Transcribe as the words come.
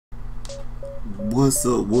What's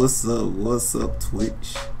up? What's up? What's up,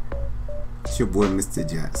 Twitch? It's your boy, Mr.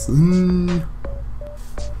 Jackson.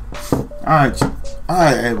 Alright,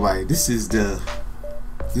 everybody. This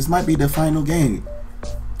might be the final game.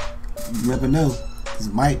 You never know. This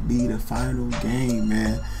might be the final game,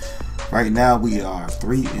 man. Right now we are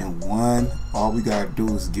 3-1. All we gotta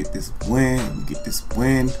do is get this win. We get this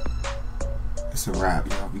win. It's a wrap,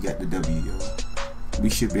 y'all. We got the W, yo.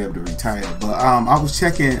 We should be able to retire. But I was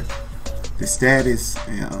checking the status,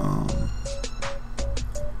 and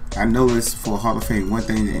I noticed for Hall of Fame one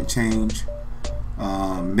thing didn't change.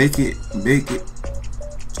 Make it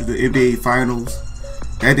to the NBA Finals.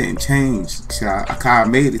 That didn't change. So I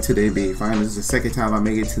made it to the NBA Finals. It's the second time I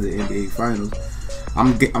made it to the NBA Finals.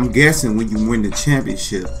 I'm guessing when you win the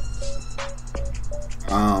championship,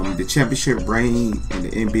 the championship reign and the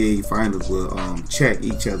NBA Finals will check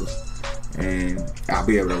each other, and I'll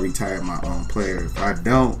be able to retire my player. If I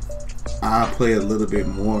don't, I'll play a little bit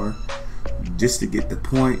more just to get the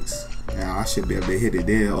points, and I should be able to hit it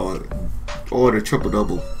there, or the triple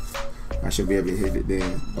double. I should be able to hit it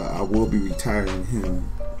there, but I will be retiring him.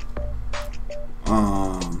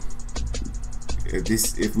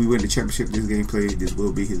 If we win the championship, this gameplay, this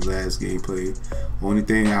will be his last gameplay. Only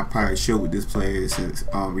thing I probably show with this player is his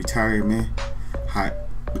retirement. I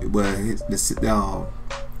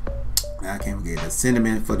can't forget the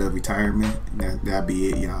sentiment for the retirement. That'll be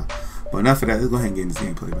it, y'all. But enough of that. Let's go ahead and get in this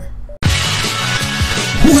gameplay, man.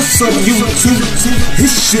 What's up, YouTube?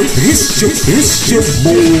 It's your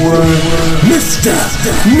boy, Mr.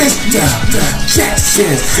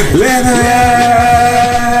 Jackson. Let's go.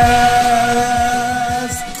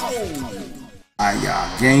 Alright,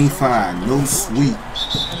 y'all. Game 5, no sweep.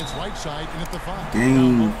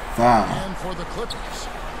 Game 5.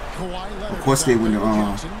 Of course, they win the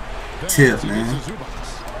tip, man.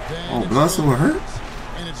 Oh, Bledsoe hurt?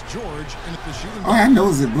 Oh, I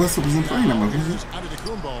know that Bledsoe wasn't playing that much.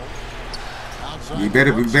 We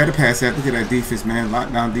better pass that. Look at that defense, man.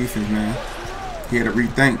 Lockdown defense, man. He had to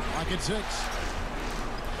rethink.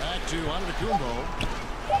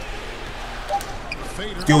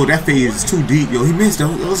 Yo, that fade is too deep. Yo, he missed though.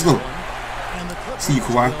 Let's go. See you,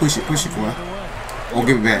 Kawhi. Push it, Kawhi. Oh,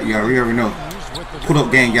 give it back, y'all. We already know. Put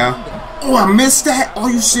up gang, y'all. Oh, I missed that.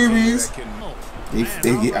 Are you serious?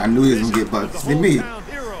 I knew he was gonna get buckets.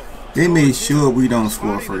 They made sure we don't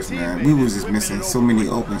score first, man. We was just missing so many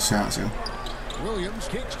open shots, yo.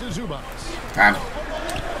 Got him.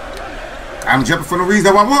 I'm jumping for the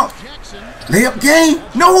reason I want. Layup game.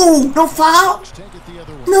 No foul.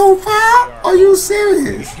 No foul. Are you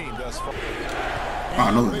serious?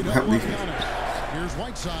 Oh no, help defense.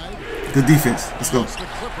 Good defense. Let's go.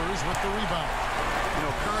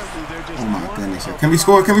 Oh my goodness, yo. Can we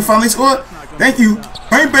score? Can we finally score? Thank you.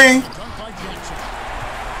 Bang bang.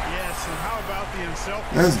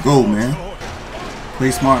 Let's go, man.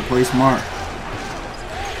 Play smart, play smart.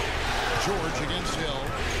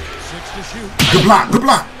 Good block, good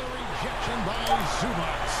block.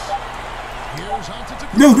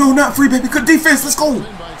 No, not free, baby. Good defense. Let's go.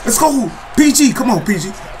 Let's go. PG, come on,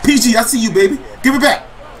 PG. PG, I see you, baby. Give it back.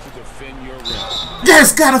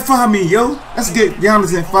 Yes, gotta foul me, yo. Let's get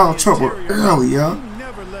Giannis in foul trouble early, yo.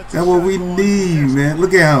 That's what we need, man.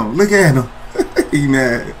 Look at him. Look at him. He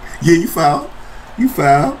mad. Yeah, you foul. You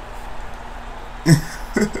foul.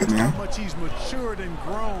 How much he's matured and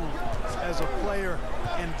grown as a player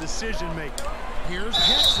and decision maker.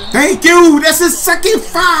 Thank you. That's his second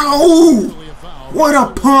foul. What a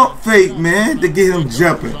pump fake, man, to get him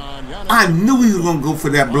jumping. I knew he was gonna go for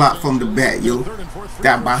that block from the back, yo.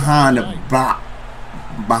 That behind the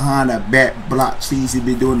back block cheese he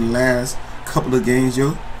been doing the last couple of games,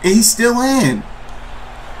 yo. And he's still in.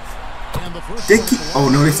 They keep. Oh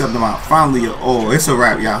no, they subbed him out. Finally, oh, it's a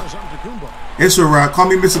wrap, y'all. It's a wrap. Call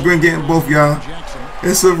me Mr. Green, getting both y'all.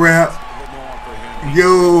 It's a wrap.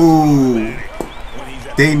 Yo,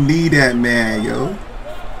 they need that man, yo.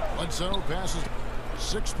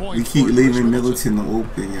 We keep leaving Middleton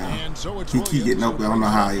open, y'all. He keep getting open. I don't know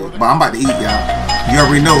how, yo. But I'm about to eat, y'all. You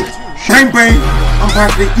already know. Bang bang. I'm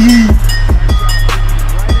about to eat.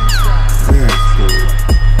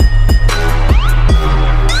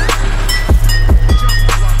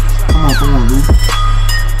 Come on, Lou.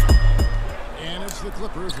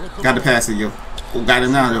 Got to pass it, yo. Oh, got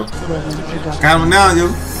him now, yo. Got him now, yo.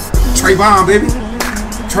 Trayvon, baby.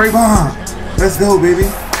 Trayvon. Let's go, baby.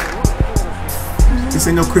 This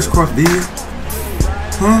ain't no crisscross deal.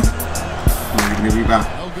 Huh?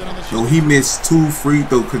 Yo, he missed 2 free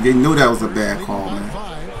throws because they know that was a bad call, man.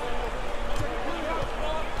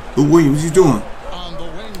 Lou Williams, what you doing?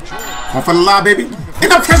 Going for the lie, baby.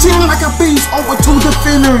 And I'm catching him like a beast over 2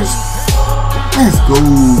 defenders. Let's go,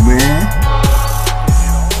 man.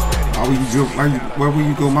 Where will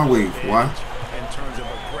you go my way? Why? In terms of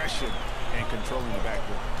aggression and controlling the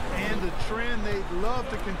backcourt. And the trend they'd love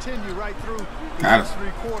to continue right through the next 3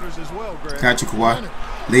 quarters as well, Greg. Got you, Kawhi.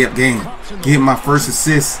 Layup game. Get my first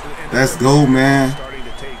assist. Let's go, man.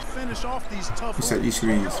 Finish off these tough Set these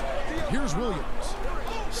screens. Here's Williams.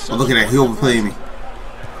 Oh, look at that. He overplayed me.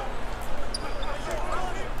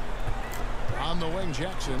 On the wing,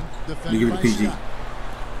 Jackson. Let me give it to PG.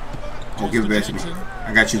 Oh, give it back to me.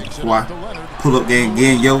 I got you, Kawhi. Pull up game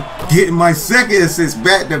again, yo. Getting my second assist.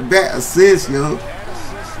 Back-to-back assist, yo.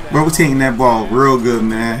 Rotating that ball real good,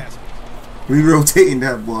 man. We rotating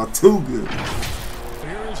that ball too good.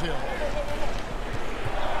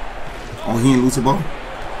 Oh, he ain't lose the ball.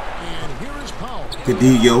 Good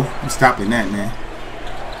D, yo. I'm stopping that, man.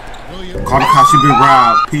 Carter Cox, you been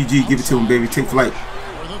robbed. PG, give it to him, baby. Take flight.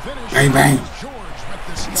 Bang, bang.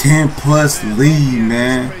 10+ lead,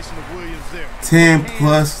 man.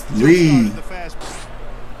 10+ lead.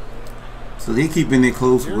 So they keeping it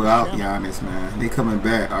close without Giannis, man. They coming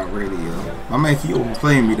back already, yo. My man keep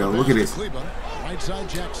overplaying me, though. Look at this. What?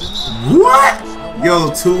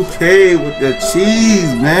 Yo, 2K with the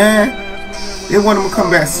cheese, man. They want him to come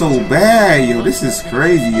back so bad, yo. This is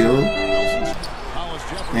crazy, yo.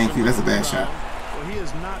 Thank you. That's a bad shot.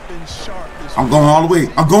 I'm going all the way.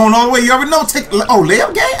 I'm going all the way. You already know. Take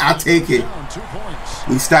layup game? I'll take it.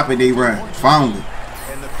 We stop it. They run. Finally.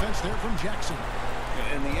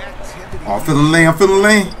 Oh, I'm feeling the lane. I'm feeling the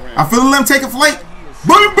lane. I'm feeling them take a flight.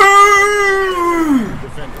 Boom, boom.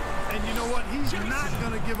 And you know what? He's not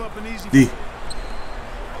going to give up an easy. D.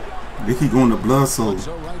 They keep going to blood soul.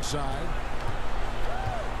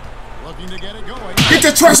 Get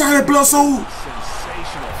the trash out of that blood soul.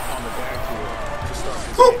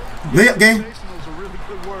 Layup game.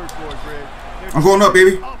 I'm going up,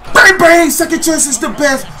 baby. Bang, bang. Second chance is the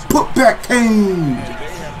best. Put back Kane.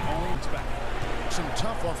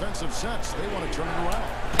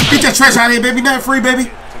 Get that trash out of here, baby. Not free,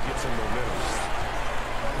 baby.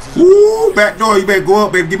 Ooh, back door. You better go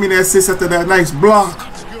up, baby. Give me that assist after that nice block.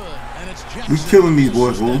 We killing these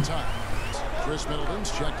boys, bro.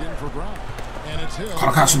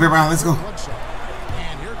 Carter Cox should be around. Let's go.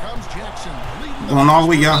 Going all the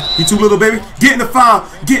way, y'all. You too little, baby. Get in the foul,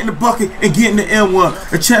 get in the bucket, and get in the M1.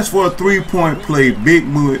 A chance for a 3-point play. Big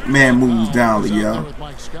man moves down, y'all.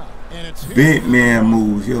 Big man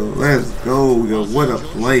moves, yo. Let's go, yo. What a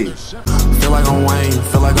play. Feel like I'm Wayne.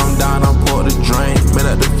 Feel like I'm down. I'm poured the drain. Man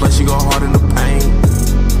at the flesh, you go hard in the pain.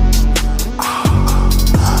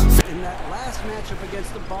 In that last matchup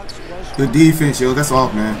against the Bucks was the defense, yo. That's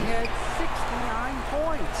off, man.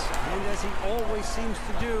 Seems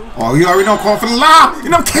to do. Oh, you already know, call for the lob. You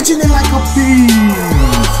know, catching it like a beast.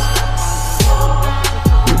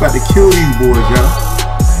 We're about to kill these boys, y'all.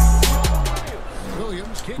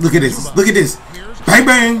 Look at this. Look at this. Bang,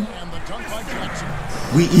 bang.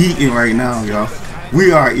 We eating right now, y'all.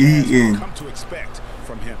 We are eating. To expect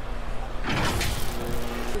from him.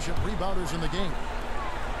 Rebounders in the game.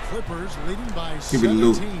 Clippers leading by 17. Give it to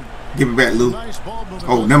Lou. Give it back, Lou.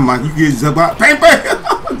 Oh, never mind. You get it back. Bang, bang.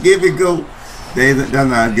 Give it go. That's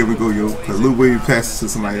not give it go, yo. Because Lou Williams passes to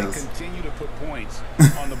somebody else. Continue to put points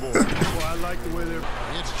on the board. Well, I like the way they're.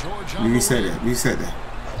 We reset that. Reset that.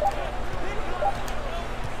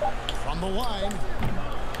 From the line.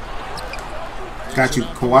 Got you,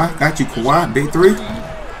 Kawhi. Got you, Kawhi. Big three.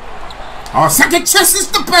 Our second chance is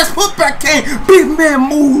the best. Put back Kane. Big man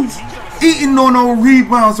moves. Eating on no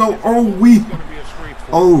rebounds.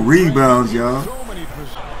 Oh, rebounds, y'all.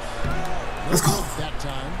 Let's go.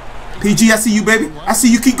 PG, I see you, baby. I see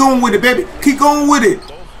you. Keep going with it, baby. Keep going with it.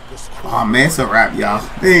 Oh, man, it's a wrap, y'all.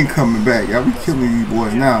 They ain't coming back, y'all. We killing these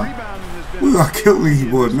boys now. We are killing these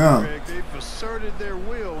boys now.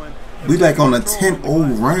 We like on a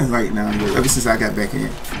 10-0 run right now, yo, ever since I got back in.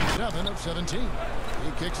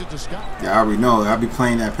 Yeah, I already know. I'll be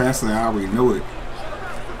playing that personally. I already know it.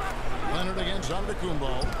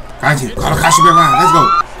 Got you. Carter Cox should be around. Let's go.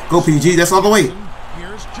 Go, PG. That's all the way.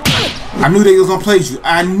 I knew they was gonna play you.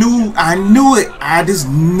 I knew it. I just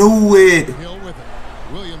knew it.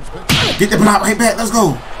 Get the block right back. Let's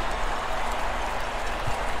go.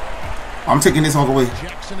 I'm taking this all the way.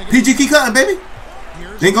 PG, keep cutting, baby.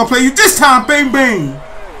 They ain't gonna play you this time. Bang, bang.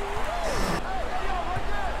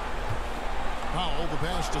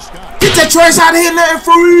 Get that trash out of here, nothing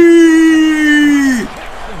free.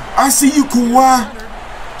 I see you, Kawhi.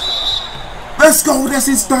 Let's go. That's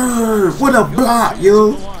his third. What a block,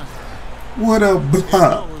 yo. What a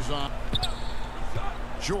block.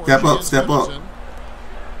 Step up, step up.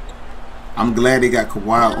 I'm glad they got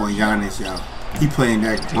Kawhi on Giannis, y'all. He playing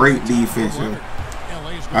that great defense, yo.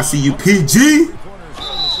 I see you, PG.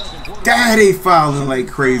 God, they fouling like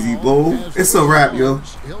crazy, bro. It's a wrap, yo.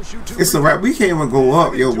 It's a wrap. We can't even go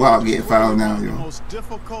up, yo, while getting fouled now, yo.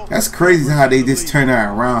 That's crazy how they just turn that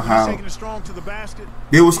around. How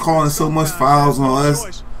they was calling so much fouls on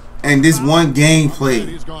us, and this one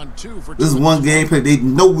gameplay, they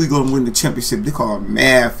know we gonna win the championship. They call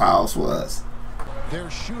mad fouls for us. They're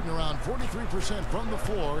shooting around 43% from the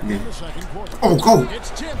floor in the second quarter. Oh, go. It's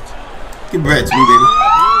tipped. Get back to me, baby.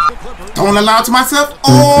 Don't allow it to myself.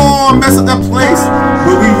 Oh, mess up that place.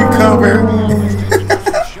 But we recover.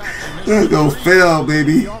 Let's go fail,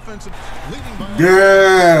 baby.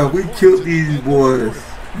 Yeah, we killed these boys.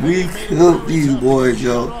 We killed these boys,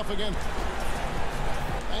 yo.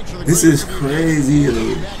 This is crazy,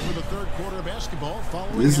 yo.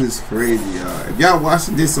 This is crazy, y'all. If y'all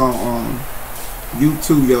watching this on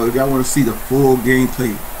YouTube, yo, if y'all want to see the full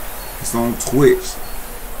gameplay, it's on Twitch.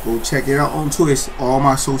 Go check it out on Twitch. All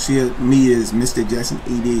my social media is Mr. Jackson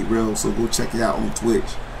 88 Real, so go check it out on Twitch.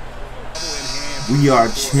 We are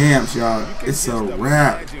champs, y'all. It's a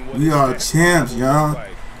wrap. We are champs, y'all.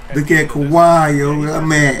 Look at Kawhi, yo. That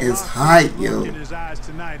man is hype, yo.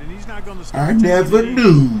 I never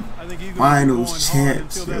knew. Finals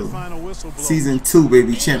champs, yo. Season 2,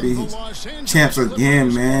 baby. Champs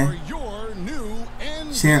again, man.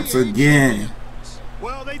 Champs again.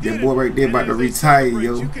 That boy right there about to retire,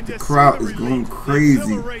 yo. The crowd is going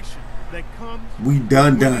crazy. We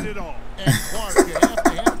done.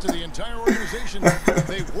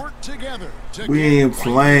 We ain't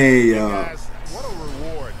playing, y'all.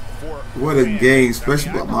 What a game,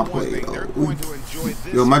 especially about my play, yo.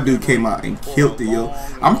 Yo, my dude came out and killed it, yo.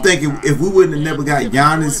 I'm thinking if we wouldn't have never got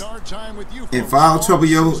Giannis in foul trouble,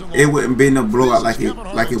 yo, it wouldn't been a blowout like it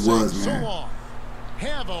was, man.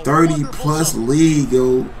 30+ league,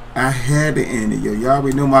 yo. I had to end it, yo. Y'all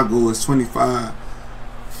already know my goal is 25.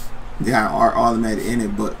 Got our automatic in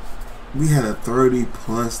it, but we had a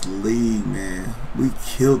 30+ league, man. We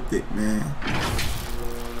killed it, man.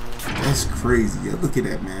 That's crazy, yo. Look at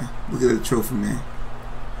that, man. Look at the trophy, man.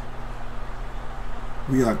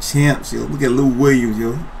 We are champs, yo. Look at Lou Williams,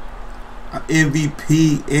 yo. Our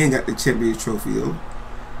MVP and got the championship trophy, yo.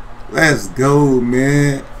 Let's go,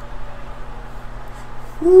 man.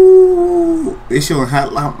 Woo! They showing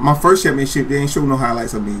highlight. My first championship, they ain't showing no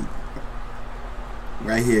highlights of me.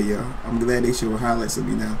 Right here, yo. I'm glad they showing highlights of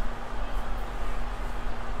me now.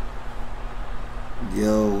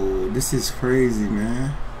 Yo, this is crazy,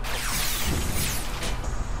 man.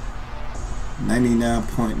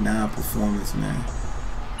 99.9 performance, man.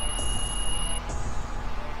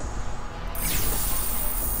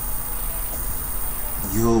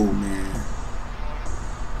 Yo, man.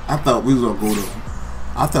 I thought we was gonna go to.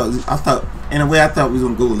 I thought, in a way, I thought we was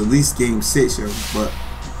gonna go to at least game 6, yo, but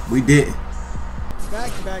we didn't.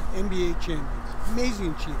 Back-to-back NBA champions.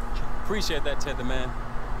 Amazing achievement. Appreciate that, Ted the man.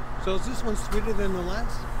 So is this one sweeter than the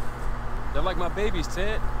last? They're like my babies,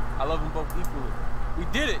 Ted. I love them both equally. We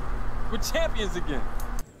did it. We're champions again.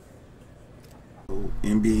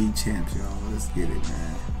 NBA champs, y'all. Let's get it,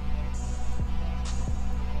 man.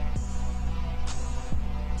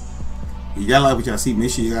 If y'all like what y'all see,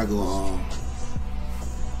 make sure y'all go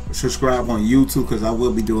subscribe on YouTube, because I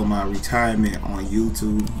will be doing my retirement on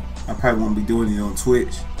YouTube. I probably won't be doing it on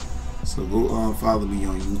Twitch, so go follow me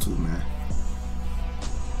on YouTube, man.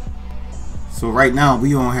 So right now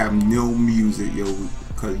we don't have no music, yo,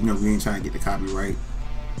 because you know we ain't trying to get the copyright.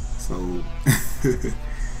 So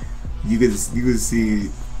you can see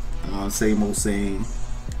same old saying.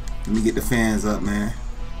 Let me get the fans up, man.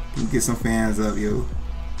 Let me get some fans up, yo.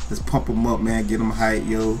 Let's pump them up, man. Get them hype,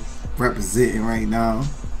 yo. Representing right now.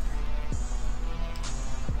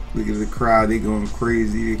 Look at the crowd. They going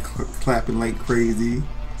crazy. They clapping like crazy.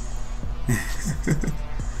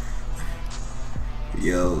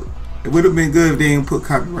 Yo, it would have been good if they didn't put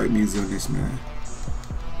copyright music on this, man.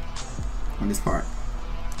 On this part.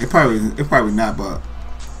 It probably not, but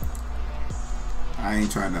I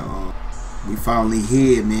ain't trying to. We finally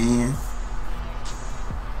here, man.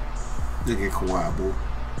 Look at Kawhi, boy.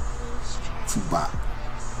 Tupac.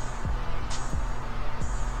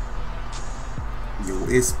 Yo,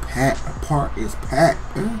 it's packed. The park is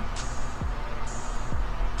packed, man.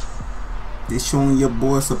 They showing your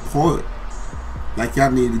boy support, like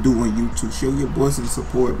y'all need to do on YouTube. Show your boy some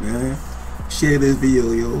support, man. Share this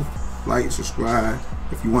video, yo. Like, subscribe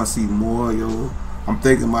if you want to see more, yo. I'm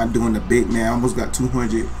thinking about doing the big, man. I almost got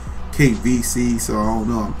 200K VC, so I don't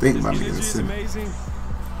know. I'm thinking about making It's amazing.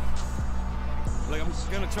 Like, I'm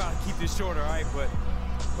gonna try to keep this short, all right?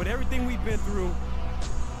 But everything we've been through,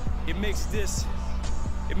 it makes this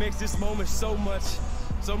it makes this moment so much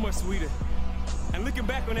sweeter. And looking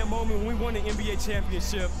back on that moment when we won the NBA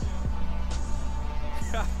championship,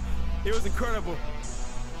 it was incredible.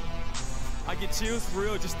 I get chills for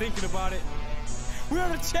real just thinking about it. We are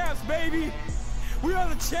the champs, baby. We are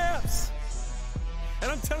the champs. And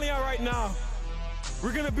I'm telling y'all right now,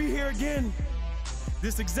 we're gonna be here again.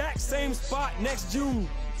 This exact same spot next June.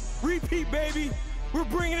 Repeat, baby. We're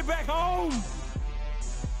bringing it back home.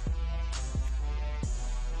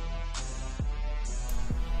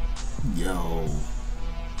 Yo.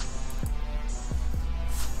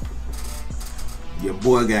 Your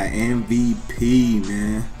boy got MVP,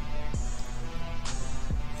 man.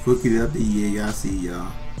 Rookie of the year, y'all see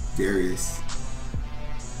y'all. Darius.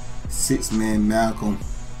 6-man Malcolm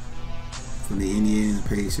from the Indiana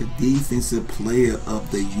Pacers. Defensive player of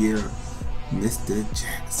the year, Mr.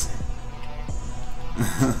 Jackson.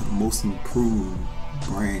 Most improved,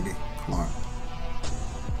 Brandon Clark.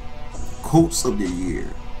 Coach of the year,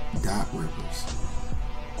 Doc Rivers.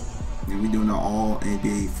 And we doing the all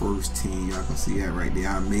NBA first team. Y'all can see that right there.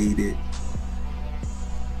 I made it.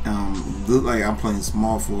 Look like I'm playing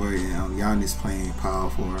small forward and Giannis playing power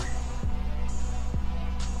forward.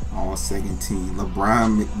 All second team.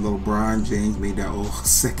 LeBron James made that all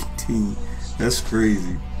second team. That's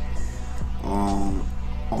crazy. All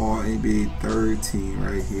NBA third team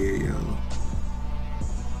right here, yo.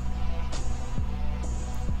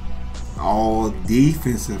 All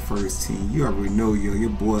defensive first team. You already know, yo,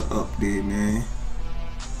 your boy up there, man.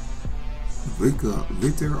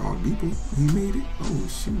 Victor Oladipo, he made it. Oh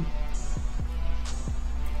shoot.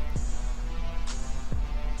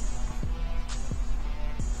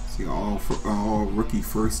 See, all rookie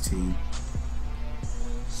first team,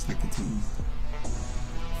 second team.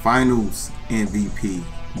 Finals MVP,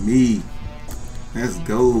 me. Let's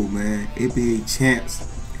go, man. NBA champs,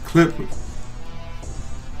 Clippers.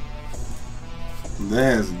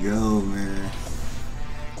 Let's go, man.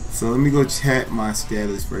 So let me go chat my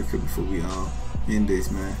status very quick before we end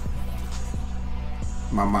this, man.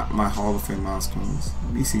 My Hall of Fame milestones.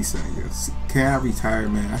 Let me see something else. Can I retire,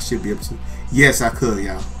 man? I should be able to. Yes, I could,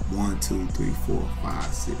 y'all. 1, 2, 3, 4,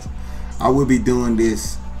 5, 6. I will be doing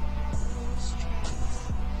this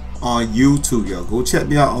on YouTube, y'all. Go check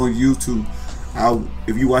me out on YouTube.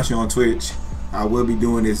 If you watching on Twitch, I will be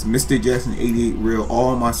doing this. Mr. Jackson 88 Real.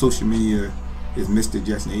 All my social media is Mr.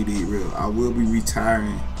 Jackson 88 Real. I will be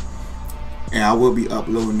retiring, and I will be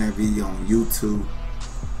uploading that video on YouTube.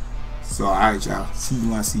 So alright, y'all. See you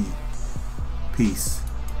when I see you. Peace.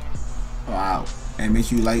 Wow. And make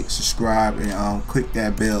sure you like, subscribe, and click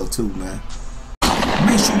that bell too, man.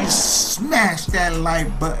 Make sure you smash that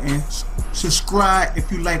like button. Subscribe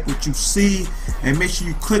if you like what you see, and make sure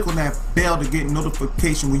you click on that bell to get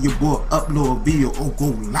notification when your boy upload a video or go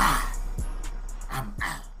live. I'm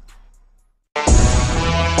out.